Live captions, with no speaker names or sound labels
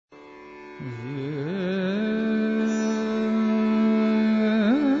ต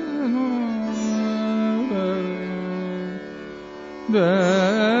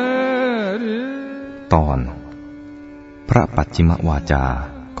อนพระปัจฉิมวาจา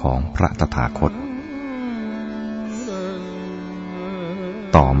ของพระตถาคต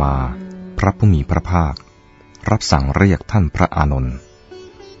ต่อมาพระผู้มีพระภาครับสั่งเรียกท่านพระอานนท์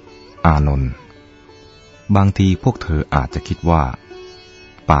อานนท์บางทีพวกเธออาจจะคิดว่า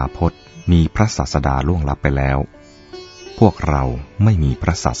ป่าพจน์มีพระศาสดาล่วงลับไปแล้วพวกเราไม่มีพร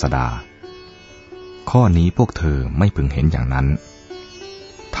ะศาสดาข้อนี้พวกเธอไม่พึงเห็นอย่างนั้น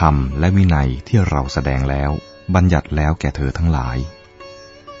ธรรมและวินัยที่เราแสดงแล้วบัญญัติแล้วแก่เธอทั้งหลาย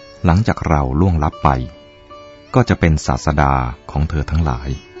หลังจากเราล่วงลับไปก็จะเป็นศาสดาของเธอทั้งหลาย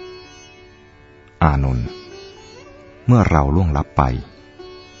อานนท์เมื่อเราล่วงลับไป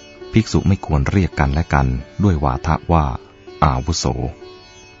ภิกษุไม่ควรเรียกกันและกันด้วยวาทะว่าอาวุโส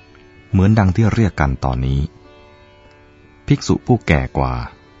เหมือนดังที่เรียกกันตอนนี้ภิกษุผู้แก่กว่า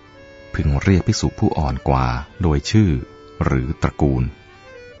พึงเรียกภิกษุผู้อ่อนกว่าโดยชื่อหรือตระกูล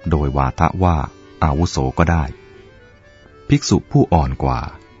โดยวาทะว่าอาวุโสก็ได้ภิกษุผู้อ่อนกว่า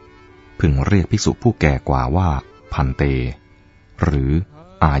พึงเรียกภิกษุผู้แก่กว่าว่าพันเตหรือ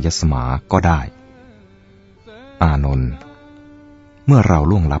อายสมาก็ได้อานนท์เมื่อเรา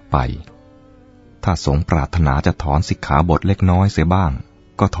ล่วงลับไปถ้าสงฆ์ปรารถนาจะถอนสิกขาบทเล็กน้อยเสียบ้าง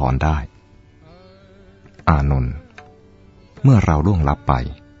ก็ถอนได้อานนท์เมื่อเราล่วงลับไป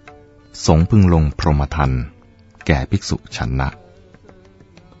สงฆ์พึงลงพรหมทัณฑ์แก่ภิกษุฉันนะ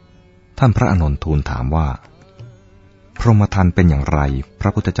ท่านพระอานนท์ทูลถามว่าพรหมทัณฑ์เป็นอย่างไรพร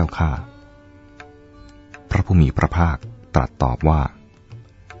ะพุทธเจ้าข้าพระผู้มีพระภาคตรัสตอบว่า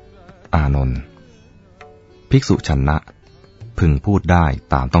อานนท์ภิกษุฉันนะพึงพูดได้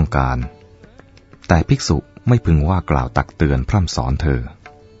ตามต้องการแต่ภิกษุไม่พึงว่ากล่าวตักเตือนพร่ำสอนเธอ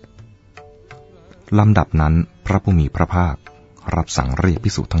ลำดับนั้นพระผู้มีพระภาครับสั่งเรียกภิ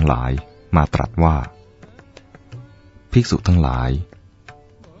กษุทั้งหลายมาตรัสว่าภิกษุทั้งหลาย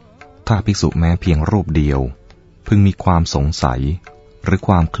ถ้าภิกษุแม้เพียงรูปเดียวพึงมีความสงสัยหรือค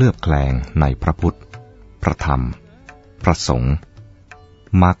วามเคลือบแคลงในพระพุทธพระธรรมพระสงฆ์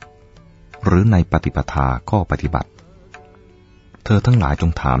มรรคหรือในปฏิปทาข้อปฏิบัติเธอทั้งหลายจ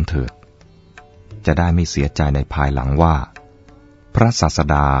งถามเถิดจะได้ไม่เสียใจในภายหลังว่าพระศาส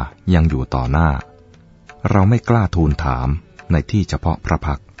ดายังอยู่ต่อหน้าเราไม่กล้าทูลถามในที่เฉพาะพระ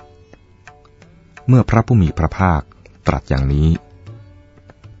พักตร์เมื่อพระผู้มีพระภาคตรัสอย่างนี้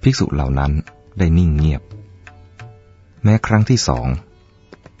ภิกษุเหล่านั้นได้นิ่งเงียบแม้ครั้งที่สอง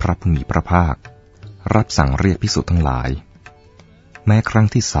พระผู้มีพระภาครับสั่งเรียกภิกษุทั้งหลายแม้ครั้ง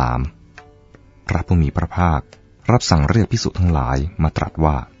ที่สามพระผู้มีพระภาครับสั่งเรียกภิกษุทั้งหลายมาตรัส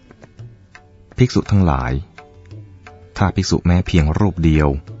ว่าภิกษุทั้งหลายถ้าภิกษุแม้เพียงรูปเดียว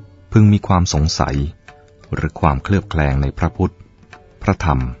พึงมีความสงสัยหรือความเคลือบแคลงในพระพุทธพระธร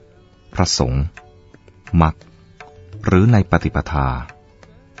รมพระสงฆ์มรรคหรือในปฏิปทา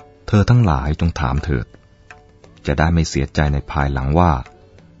เธอทั้งหลายจงถามเถิดจะได้ไม่เสียใจในภายหลังว่า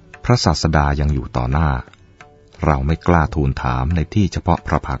พระศาสดายังอยู่ต่อหน้าเราไม่กล้าทูลถามในที่เฉพาะพ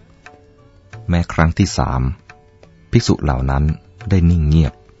ระพักตร์แม้ครั้งที่สามภิกษุเหล่านั้นได้นิ่งเงีย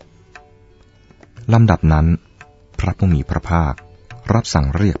บลำดับนั้นพระผู้มีพระภาครับสั่ง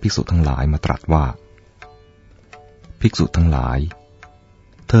เรียกภิกษุทั้งหลายมาตรัสว่าภิกษุทั้งหลาย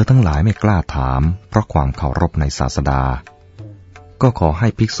เธอทั้งหลายไม่กล้าถามเพราะความเคารพในศาสดาก็ขอให้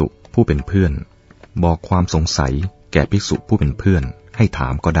ภิกษุผู้เป็นเพื่อนบอกความสงสัยแก่ภิกษุผู้เป็นเพื่อนให้ถา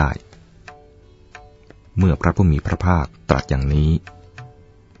มก็ได้เมื่อพระผู้มีพระภาคตรัสอย่างนี้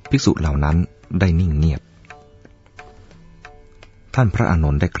ภิกษุเหล่านั้นได้นิ่งเงียบท่านพระอาน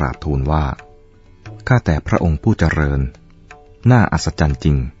นท์ได้กราบทูลว่าข้าแต่พระองค์ผู้เจริญน่าอัศจรรย์จ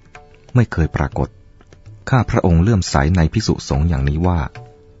ริงไม่เคยปรากฏข้าพระองค์เลื่อมใสในภิกษุสงฆ์อย่างนี้ว่า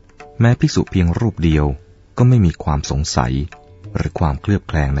แม้ภิกษุเพียงรูปเดียวก็ไม่มีความสงสัยหรือความเคลือบ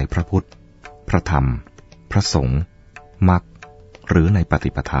แคลงในพระพุทธพระธรรมพระสงฆ์มรรคหรือในป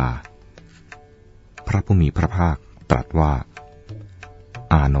ฏิปทาพระผู้มีพระภาคตรัสว่า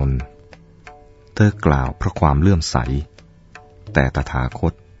อานนท์เธอกล่าวเพราะความเลื่อมใสแต่ตถาค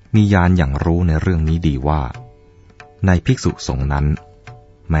ตมีญาณอย่างรู้ในเรื่องนี้ดีว่าในภิกษุสงฆ์นั้น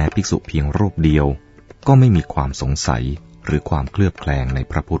แม้ภิกษุเพียงรูปเดียวก็ไม่มีความสงสัยหรือความเคลือบแคลงใน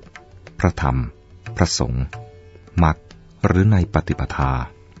พระพุทธพระธรรมพระสงฆ์มรรคหรือในปฏิปทา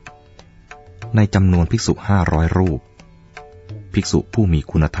ในจำนวนภิกษุ500 รูปภิกษุผู้มี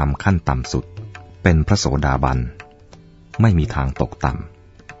คุณธรรมขั้นต่ำสุดเป็นพระโสดาบันไม่มีทางตกต่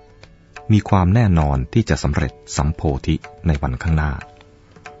ำมีความแน่นอนที่จะสำเร็จสัมโพธิในวันข้างหน้า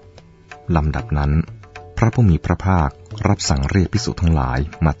ลำดับนั้นพระผู้มีพระภาครับสั่งเรียกภิกษุทั้งหลาย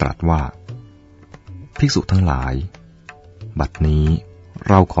มาตรัสว่า ภิกษุทั้งหลายบัดนี้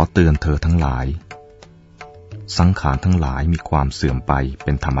เราขอเตือนเธอทั้งหลายสังขารทั้งหลายมีความเสื่อมไปเ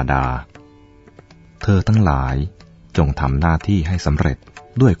ป็นธรรมดาเธอทั้งหลายจงทำหน้าที่ให้สำเร็จ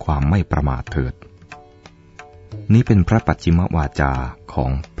ด้วยความไม่ประมาทเถิดนี้เป็นพระปัจฉิมวาจาขอ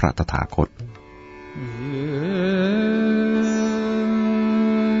งพระตถาคต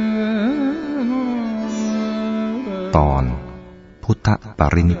ตอนพุทธป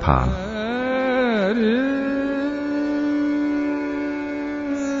รินิพพาน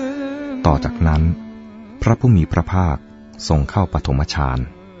ต่อจากนั้นพระผู้มีพระภาคทรงเข้าปฐมฌาน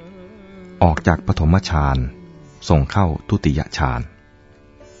ออกจากปฐมฌานทรงเข้าทุติยฌาน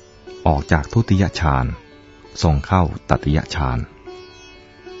ออกจากทุติยฌานทรงเข้าตติยฌาน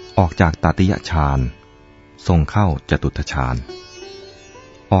ออกจากตติยฌานทรงเข้าจตุตฌาน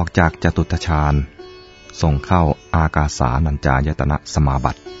ออกจากจตุตฌานทรงเข้าอากาสานัญจายตนะสมา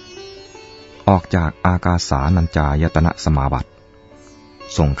บัติออกจากอากาสานัญจายตนะสมาบัติ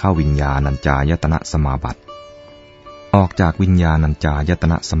ทรงเข้าวิญญาณัญจายตนะสมาบัติออกจากวิญญาณัญจายต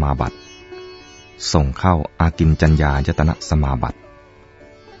นะสมาบัติทรงเข้าอากิญจัญญายตนะสมาบัติ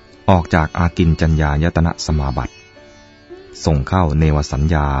ออกจากอากิญจัญญายตนะสมาบัติทรงเข้าเนวสัญ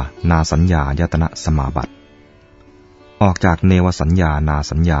ญานาสัญญายตนะสมาบัติออกจากเนวสัญญานา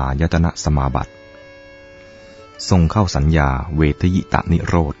สัญญายตนะสมาบัติทรงเข้าสัญญาเวทยิตนิ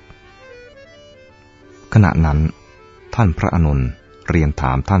โรธขณะนั้นท่านพระอานนท์เรียนถ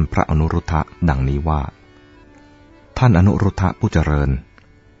ามท่านพระอนุรุทธะดังนี้ว่าท่านอนุรุทธะผู้เจริญ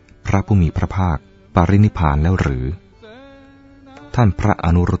พระผู้มีพระภาคปรินิพพานแล้วหรือท่านพระอ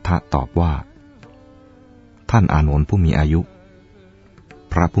นุรุทธะตอบว่าท่านอานนท์ผู้มีอายุ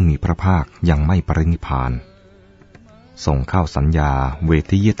พระผู้มีพระภาคยังไม่ปรินิพพานทรงเข้าสัญญาเว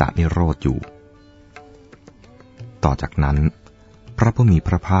ทยิตนิโรธอยู่ต่อจากนั้นพระผู้มีพ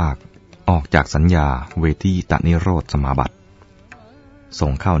ระภาคออกจากสัญญาเวทยิตนิโรธสมาบัติทร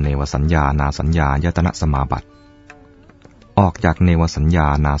งเข้าเนวสัญญานาสัญญายตนะสมาบัติออกจากเนวสัญญา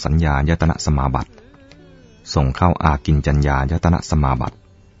นาสัญญายตนะสมาบัติทรงเข้าอากิญจัญญายตนะสมาบัติ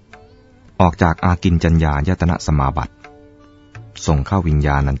ออกจากอากิญจัญญายตนะสมาบัติทรงเข้าวิญญ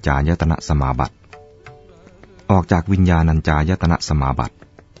าณัญจายตนะสมาบัติออกจากวิญญาณัญจายตนะสมาบัติ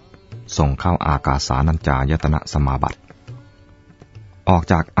ทรงเข้าอากาสานัญจายตนะสมาบัติออก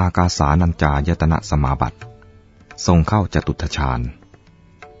จากอากาสานัญจายตนะสมาบัติทรงเข้าจตุตฌาน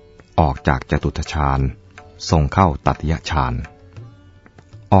ออกจากจตุตฌานทรงเข้าตติยฌาน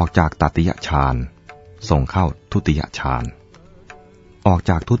ออกจากตติยฌานทรงเข้าทุติยฌานออก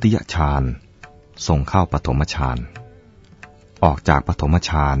จากทุติยฌานทรงเข้าปฐมฌานออกจากปฐม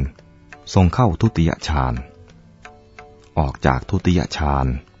ฌานทรงเข้าทุติยฌานออกจากทุติยฌาน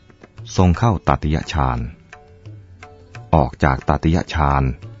ทรงเข้าตติยฌานออกจากตติยฌาน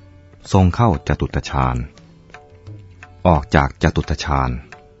ทรงเข้าจตุตฌานออกจากจตุตฌาน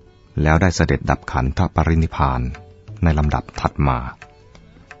แล้วได้เสด็จดับขันธปรินิพพานในลำดับถัดมา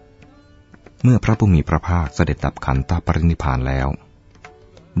เมื่อพระผู้มีพระภาคเสด็จดับขันธปรินิพพานแล้ว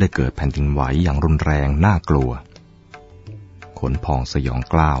ได้เกิดแผ่นดินไหวอย่างรุนแรงน่ากลัวขนพองสยอง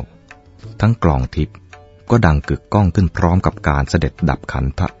กล้าวทั้งกลองทิพย์ก็ดังกึกก้องขึ้นพร้อมกับการเสด็จดับขัน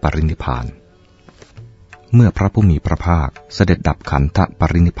ธปรินิพพานเมื่อพระผู้มีพระภาคเสด็จดับขันธป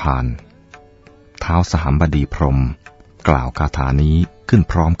รินิพพานท้าวสหัมบดีพรหมกล่าวคาถานี้ขึ้น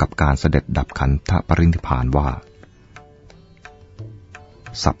พร้อมกับการเสด็จดับขันธปรินิพพานว่า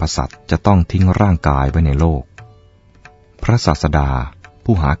สรรพสัตว์จะต้องทิ้งร่างกายไว้ในโลกพระศาสดา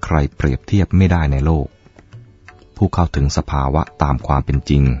ผู้หาใครเปรียบเทียบไม่ได้ในโลกผู้เข้าถึงสภาวะตามความเป็น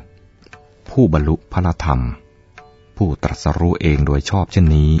จริงผู้บรรลุพระธรรมผู้ตรัสรู้เองโดยชอบเช่น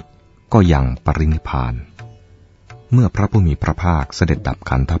นี้ก็ยังปรินิพพานเมื่อพระผู้มีพระภาคเสด็จดับ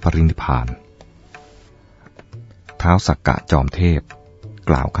ขันธปรินิพพานท้าวสักกะจอมเทพ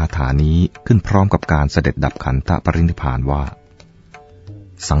กล่าวคาถานี้ขึ้นพร้อมกับการเสด็จดับขันธปรินิพพานว่า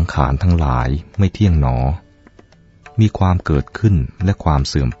สังขารทั้งหลายไม่เที่ยงหนอมีความเกิดขึ้นและความ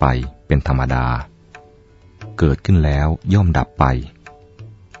เสื่อมไปเป็นธรรมดาเกิดขึ้นแล้วย่อมดับไป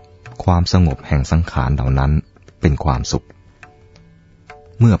ความสงบแห่งสังขารเหล่านั้นเป็นความสุข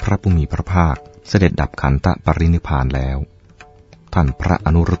เมื่อพระผู้มีพระภาคเสด็จดับขันธปรินิพพานแล้วท่านพระอ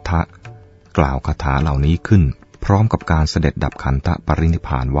นุรุทธะกล่าวคาถาเหล่านี้ขึ้นพร้อมกับการเสด็จดับขันธปรินิพพ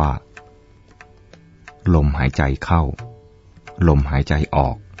านว่าลมหายใจเข้าลมหายใจออ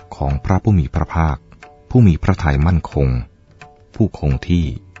กของพระผู้มีพระภาคผู้มีพระทัยมั่นคงผู้คงที่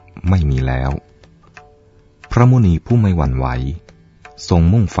ไม่มีแล้วพระมุนีผู้ไม่หวั่นไหวทรง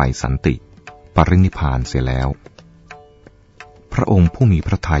มุ่งใฝ่สันติปรินิพพานเสียแล้วพระองค์ผู้มีพ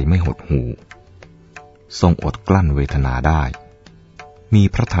ระทัยไม่หดหู่ทรงอดกลั้นเวทนาได้มี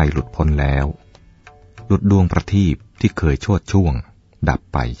พระทัยหลุดพ้นแล้ว ดุจดวงประทีปที่เคยโชติช่วงดับ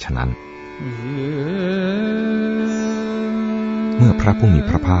ไปฉะนั้นเมื่อพระผู้มี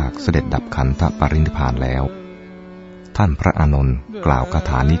พระภาคเสด็จดับขันธปรินิพพานแล้วท่านพระอานนท์กล่าวคา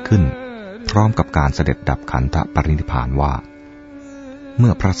ถานี้ขึ้นพร้อมกับการเสด็จดับขันธปรินิพพานว่าเ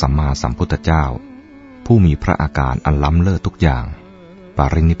มื่อพระสัมมาสัมพุทธเจ้าผู้มีพระอาการอันล้ำเลิศทุกอย่างป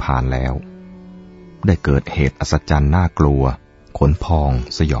รินิพพานแล้วได้เกิดเหตุอัศจรรย์น่ากลัวขนพอง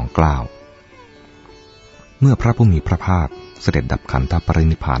สยองกล้าวเมื่อพระผู้มีพระภาคเสด็จดับขันธปริ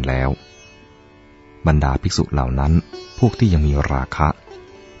นิพพานแล้วบรรดาภิกษุเหล่านั้นพวกที่ยังมีราคะ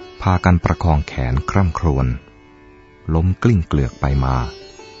พากันประคองแขนคร่ำครวญล้มกลิ้งเกลือกไปมา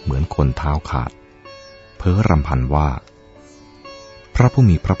เหมือนคนเท้าขาดเพ้อรำพันว่าพระผู้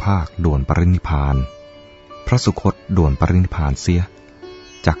มีพระภาคด่วนปรินิพพานพระสุคตด่วนปรินิพพานเสีย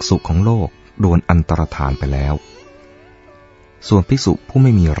จักษุของโลกด่วนอันตรธานไปแล้วส่วนภิกษุผู้ไ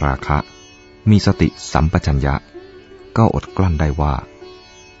ม่มีราคะมีสติสัมปชัญญะก็อดกลั้นได้ว่า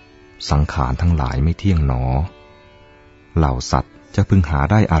สังขารทั้งหลายไม่เที่ยงหนอเหล่าสัตว์จะพึงหา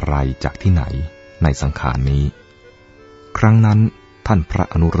ได้อะไรจากที่ไหนในสังขารนี้ครั้งนั้นท่านพระ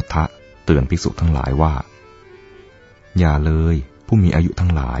อนุรุทธะเตือนภิกษุทั้งหลายว่าอย่าเลยผู้มีอายุทั้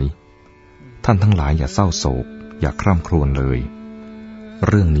งหลายท่านทั้งหลายอย่าเศร้าโศกอย่าคร่ำครวญเลยเ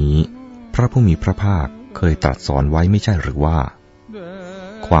รื่องนี้พระผู้มีพระภาคเคยตรัสสอนไว้ไม่ใช่หรือว่า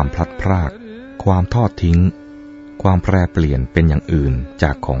ความพลัดพรากความทอดทิ้งความแปรเปลี่ยนเป็นอย่างอื่นจ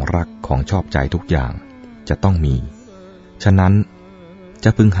ากของรักของชอบใจทุกอย่างจะต้องมีฉะนั้นจะ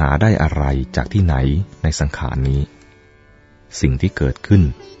พึงหาได้อะไรจากที่ไหนในสังขารนี้สิ่งที่เกิดขึ้น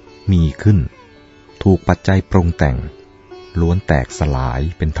มีขึ้นถูกปัจจัยปรุงแต่งล้วนแตกสลาย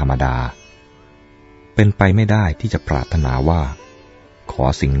เป็นธรรมดาเป็นไปไม่ได้ที่จะปรารถนาว่าขอ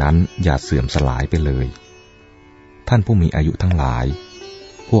สิ่งนั้นอย่าเสื่อมสลายไปเลยท่านผู้มีอายุทั้งหลาย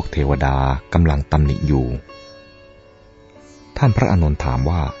พวกเทวดากำลังตำหนิอยู่ท่านพระอานนท์ถาม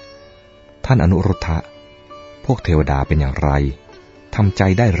ว่าท่านอนุรุทธะพวกเทวดาเป็นอย่างไรทำใจ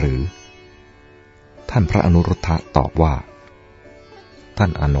ได้หรือท่านพระอนุรุทธะตอบว่าท่า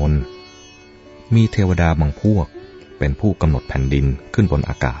นอานนท์มีเทวดาบางพวกเป็นผู้กำหนดแผ่นดินขึ้นบน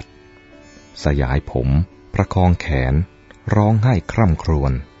อากาศสยายผมประคองแขนร้องไห้คร่ำครว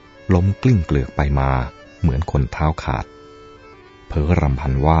ญล้มกลิ้งเกลือกไปมาเหมือนคนเท้าขาดเพ้อรำพั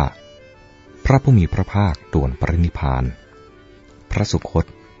นว่าพระผู้มีพระภาคด่วนปรินิพพานพระสุคต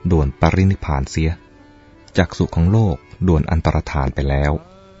ด่วนปรินิพพานเสียจักษุของโลกด่วนอันตรธานไปแล้ว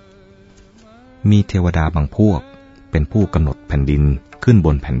มีเทวดาบางพวกเป็นผู้กำหนดแผ่นดินขึ้นบ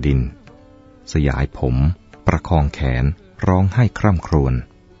นแผ่นดินสยายผมประคองแขนร้องไห้คร่ำครวญ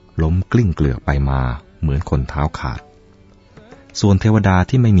ล้มกลิ้งเกลือกไปมาเหมือนคนเท้าขาดส่วนเทวดา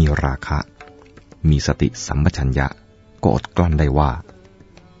ที่ไม่มีราคะมีสติสัมปชัญญะก็อดกลั้นได้ว่า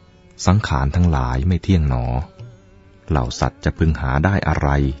สังขารทั้งหลายไม่เที่ยงหนอเหล่าสัตว์จะพึงหาได้อะไร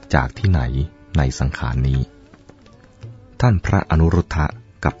จากที่ไหนในสังขารนี้ท่านพระอนุรุทธะ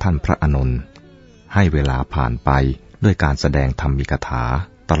กับท่านพระอานนท์ให้เวลาผ่านไปด้วยการแสดงธรรมิกถา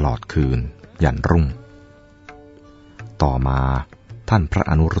ตลอดคืนยันรุ่งต่อมาท่านพระ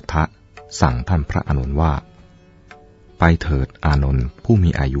อนุรุทธะสั่งท่านพระอานนท์ว่าไปเถิดอานนท์ผู้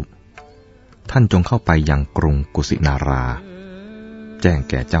มีอายุท่านจงเข้าไปยังกรุงกุสินาราแจ้ง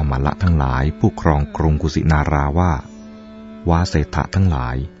แก่เจ้ามัลละทั้งหลายผู้ครองกรุงกุสินาราว่าวาเสถะทั้งหลา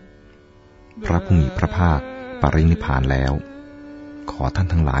ยพระผู้มีพระภาคปรินิพพานแล้วขอท่าน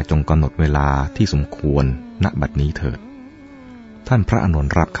ทั้งหลายจงกำหนดเวลาที่สมควรณบัดนี้เถิดท่านพระอานน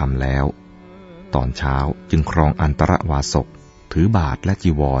ท์รับคำแล้วตอนเช้าจึงครองอันตรวาสกถือบาตรและ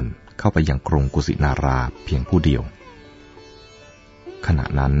จีวรเข้าไปยังกรุงกุสินาราเพียงผู้เดียวขณะ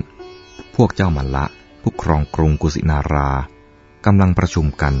นั้นพวกเจ้ามัลละผู้ครองกรุงกุสินารากำลังประชุม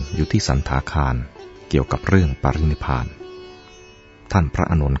กันอยู่ที่สันทาคารเกี่ยวกับเรื่องปรินิพพานท่านพระ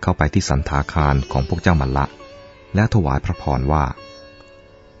อานนท์เข้าไปที่สันทาคารของพวกเจ้ามัลละและถวายพระพรว่า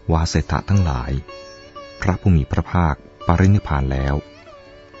วาเสถะทั้งหลายพระผู้มีพระภาคปรินิพพานแล้ว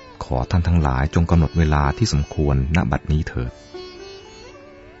ขอท่านทั้งหลายจงกำหนดเวลาที่สมควรณบัดนี้เถิด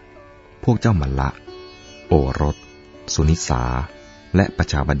พวกเจ้ามัลละโอรสสุนิสาและประ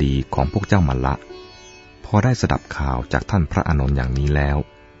ชาบดีของพวกเจ้ามัลละพอได้สดับข่าวจากท่านพระอานนท์อย่างนี้แล้ว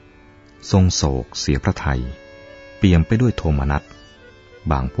ทรงโศกเสียพระทัยเปี่ยมไปด้วยโทมนัส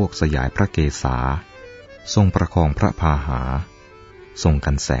บางพวกสยายพระเกศาทรงประคองพระพาหาทรง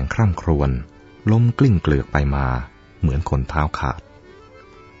กันแสงคร่ำครวญล้มกลิ้งเกลือกไปมาเหมือนคนเท้าขาด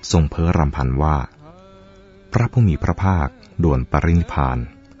ทรงเพ้อรำพันว่าพระผู้มีพระภาคด่วนปรินิพพาน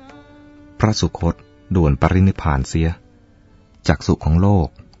พระสุคตด่วนปรินิพพานเสียจักษุของโลก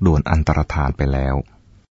ด่วนอันตรธานไปแล้ว